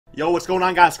Yo, what's going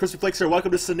on, guys? Crispy Flakes here.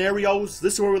 Welcome to Scenarios.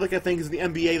 This is where we look at things in the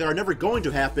NBA that are never going to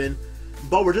happen,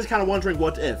 but we're just kind of wondering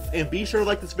what if. And be sure to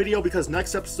like this video because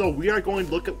next episode we are going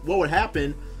to look at what would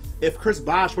happen if Chris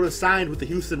Bosh would have signed with the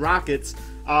Houston Rockets,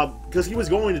 because he was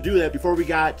going to do that before we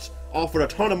got offered a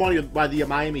ton of money by the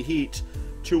Miami Heat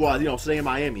to stay in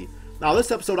Miami. Now,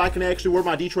 this episode I can actually wear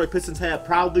my Detroit Pistons hat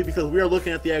proudly because we are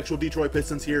looking at the actual Detroit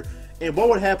Pistons here and what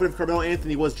would happen if Carmelo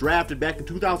Anthony was drafted back in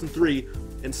 2003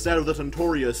 instead of the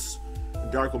notorious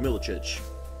Darko Milicic.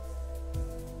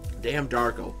 Damn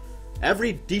Darko.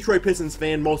 Every Detroit Pistons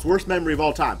fan, most worst memory of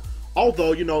all time.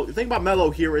 Although, the thing about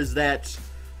Melo here is that,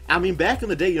 I mean, back in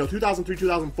the day, 2003,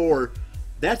 2004,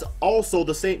 that's also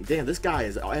the same. Damn, this guy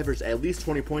has averaged at least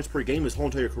 20 points per game his whole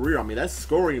entire career. I mean, that's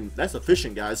scoring, that's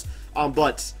efficient, guys.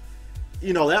 But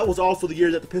that was also the year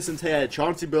that the Pistons had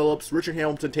Chauncey Billups, Richard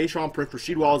Hamilton, Tayshaun Prince,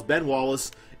 Rasheed Wallace, Ben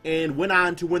Wallace, and went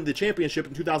on to win the championship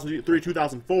in 2003,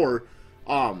 2004,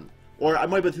 or it might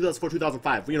have been 2004,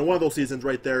 2005. One of those seasons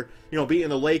right there, beating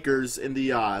the Lakers in the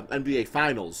NBA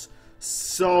Finals.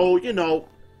 So,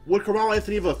 would Carmelo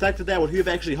Anthony have affected that? Would he have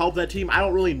actually helped that team? I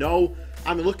don't really know.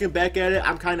 I mean, looking back at it,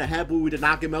 I'm kind of happy we did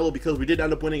not get Melo because we did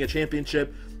end up winning a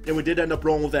championship, and we did end up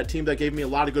rolling with that team that gave me a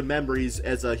lot of good memories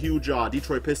as a huge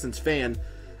Detroit Pistons fan.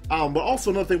 But also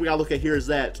another thing we gotta look at here is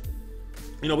that,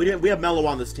 we have Melo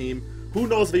on this team. Who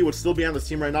knows if he would still be on this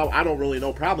team right now? I don't really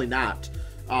know. Probably not,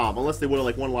 unless they would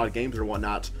have won a lot of games or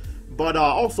whatnot. But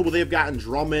also, would they have gotten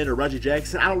Drummond or Reggie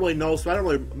Jackson? I don't really know, so I don't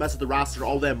really mess with the roster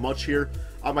all that much here.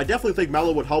 I definitely think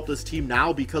Melo would help this team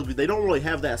now because they don't really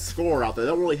have that scorer out there.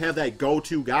 They don't really have that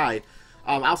go-to guy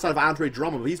outside of Andre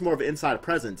Drummond, but he's more of an inside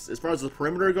presence. As far as the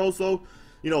perimeter goes, though,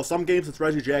 some games it's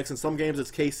Reggie Jackson, some games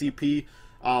it's KCP,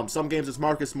 some games it's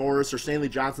Marcus Morris, or Stanley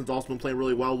Johnson's also been playing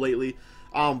really well lately.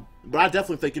 But I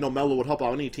definitely think, Melo would help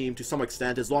out any team to some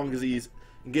extent as long as he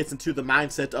gets into the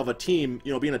mindset of a team,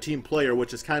 being a team player,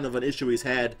 which is kind of an issue he's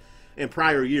had in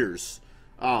prior years.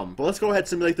 But let's go ahead and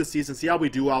simulate this season, see how we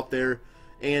do out there.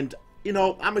 And,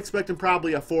 I'm expecting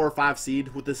probably a 4 or 5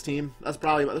 seed with this team. That's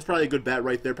probably a good bet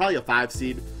right there. Probably a 5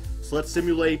 seed. So let's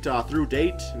simulate through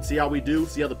date and see how we do.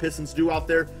 See how the Pistons do out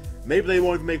there. Maybe they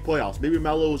won't even make playoffs. Maybe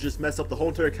Melo will just mess up the whole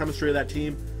entire chemistry of that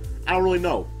team. I don't really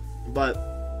know. But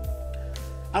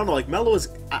I don't know. Like Melo is,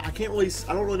 I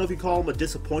don't really know if you call him a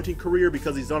disappointing career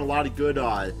because he's done a lot of good.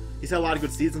 He's had a lot of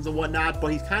good seasons and whatnot.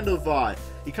 But he's kind of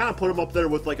put him up there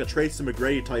with like a Tracy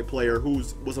McGrady type player who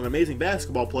was an amazing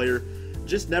basketball player.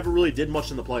 Just never really did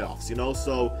much in the playoffs,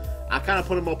 so I kind of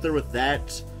put him up there with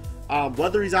that.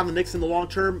 Whether he's on the Knicks in the long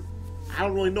term, I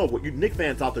don't really know. What you Knicks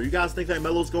fans out there, you guys think that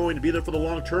Melo's going to be there for the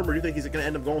long term, or do you think he's going to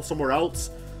end up going somewhere else?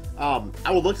 I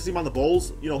would look to see him on the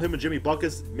Bulls, him and Jimmy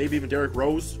Buckets, maybe even Derrick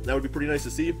Rose. That would be pretty nice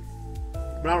to see,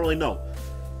 but I don't really know.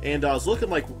 And it's looking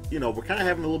like, we're kind of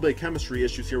having a little bit of chemistry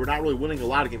issues here. We're not really winning a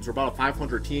lot of games. We're about a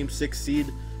 500 team, 6th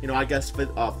seed, I guess,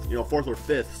 4th or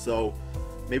 5th, so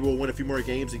maybe we'll win a few more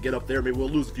games and get up there. Maybe we'll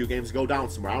lose a few games and go down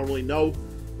somewhere. I don't really know.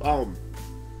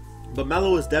 But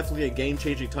Melo is definitely a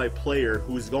game-changing type player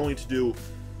who's going to do,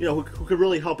 who could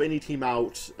really help any team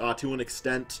out to an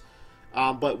extent.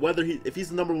 But if he's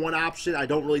the #1 option, I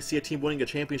don't really see a team winning a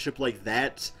championship like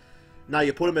that. Now,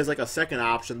 you put him as like a second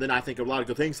option, then I think a lot of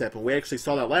good things happen. We actually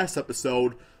saw that last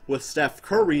episode with Steph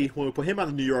Curry when we put him on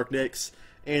the New York Knicks.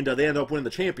 And they ended up winning the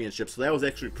championship, so that was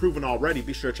actually proven already.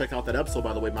 Be sure to check out that episode,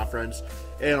 by the way, my friends.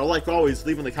 And like always,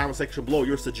 leave in the comment section below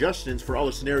your suggestions for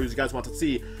other scenarios you guys want to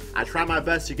see. I try my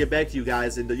best to get back to you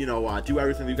guys and do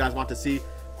everything that you guys want to see.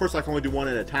 Of course, I can only do one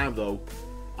at a time, though.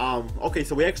 Okay,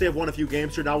 so we actually have won a few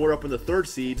games here. Now we're up in the 3rd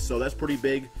seed, so that's pretty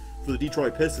big for the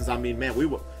Detroit Pistons. I mean, man,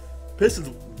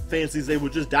 Pistons fans these days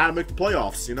would just die to make the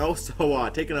playoffs, So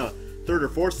taking a 3rd or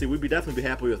 4th seed, we'd definitely be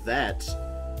happy with that.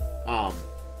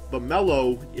 But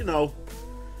Melo,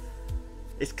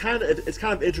 it's kind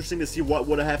of interesting to see what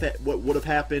would have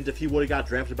happened if he would have got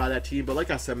drafted by that team. But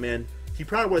like I said, man, he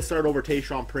probably would have started over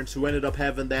Tayshaun Prince, who ended up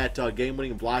having that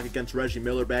game-winning block against Reggie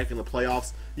Miller back in the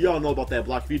playoffs. You all know about that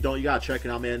block. If you don't, you gotta check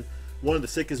it out, man. One of the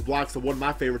sickest blocks of one of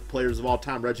my favorite players of all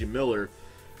time, Reggie Miller.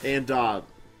 And I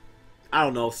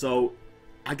don't know. So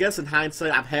I guess in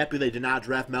hindsight, I'm happy they did not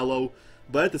draft Melo.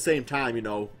 But at the same time,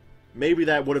 maybe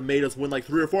that would have made us win like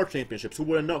 3 or 4 championships. Who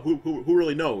wouldn't know? Who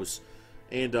really knows?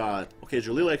 And okay,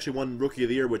 Jaleel actually won Rookie of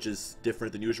the Year, which is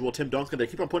different than usual. Tim Duncan, they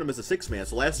keep on putting him as a 6th man.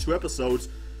 So last 2 episodes,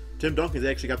 Tim Duncan's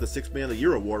actually got the 6th Man of the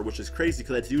Year award, which is crazy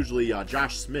because that's usually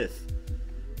Josh Smith.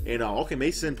 And okay,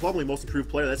 Mason Plumlee, Most Improved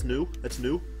Player. That's new. That's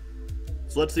new.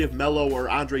 So let's see if Melo or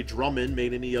Andre Drummond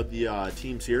made any of the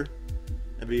teams here.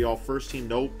 NBA All-First Team,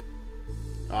 nope.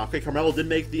 Okay, Carmelo did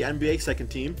make the NBA 2nd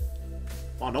Team.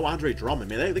 Oh, no Andre Drummond,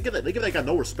 man. They give that guy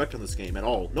no respect in this game at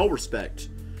all. No respect.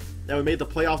 And we made the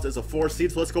playoffs as a 4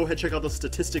 seed. So let's go ahead and check out the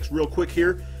statistics real quick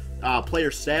here. Player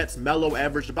stats. Melo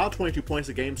averaged about 22 points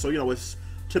a game. So, you know, his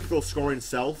typical scoring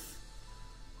self.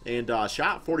 And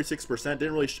shot 46%.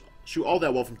 Didn't really shoot all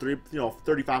that well from 3. You know,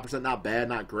 35%. Not bad.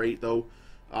 Not great, though.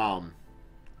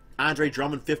 Andre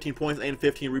Drummond, 15 points and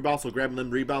 15 rebounds. So grabbing them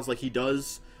rebounds like he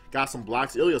does. Got some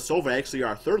blocks. Ilyasova actually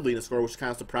our 3rd leading scorer, which is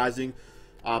kind of surprising.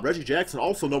 Reggie Jackson,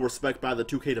 also no respect by the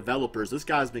 2K developers. This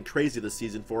guy's been crazy this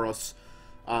season for us.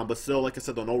 But still, like I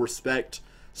said, though, no respect.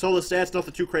 So the stats,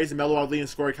 nothing too crazy. Melo, our leading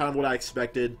scorer, kind of what I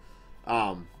expected.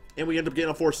 And we end up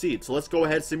getting a 4 seed. So let's go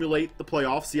ahead and simulate the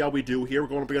playoffs, see how we do here. We're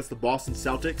going up against the Boston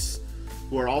Celtics,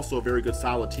 who are also a very good,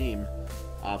 solid team.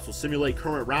 So simulate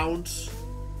current rounds.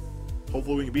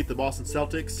 Hopefully we can beat the Boston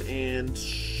Celtics. And,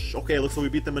 okay, looks like we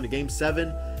beat them in Game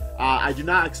 7. I do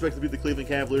not expect to beat the Cleveland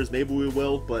Cavaliers. Maybe we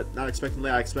will, but not expecting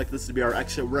that. I expect this to be our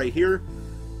exit right here.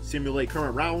 Simulate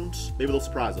current rounds. Maybe they'll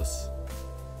surprise us.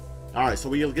 Alright, so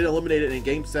we'll get eliminated in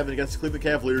Game 7 against the Cleveland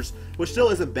Cavaliers, which still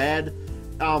isn't bad,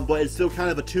 but it's still kind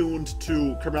of attuned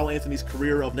to Carmelo Anthony's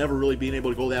career of never really being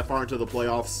able to go that far into the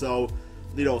playoffs. So,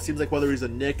 you know, it seems like whether he's a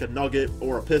Knick, a Nugget,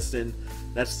 or a Piston,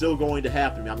 that's still going to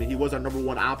happen. I mean, he was our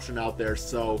 #1 option out there,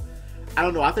 so I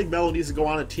don't know. I think Melo needs to go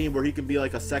on a team where he can be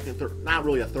like a second, third, not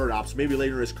really a third option, maybe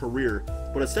later in his career.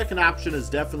 But a second option is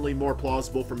definitely more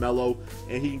plausible for Melo,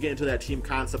 and he can get into that team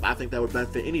concept. I think that would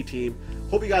benefit any team.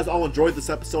 Hope you guys all enjoyed this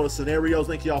episode of Scenarios.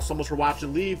 Thank you all so much for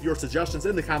watching. Leave your suggestions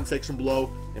in the comment section below,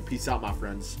 and peace out, my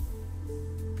friends.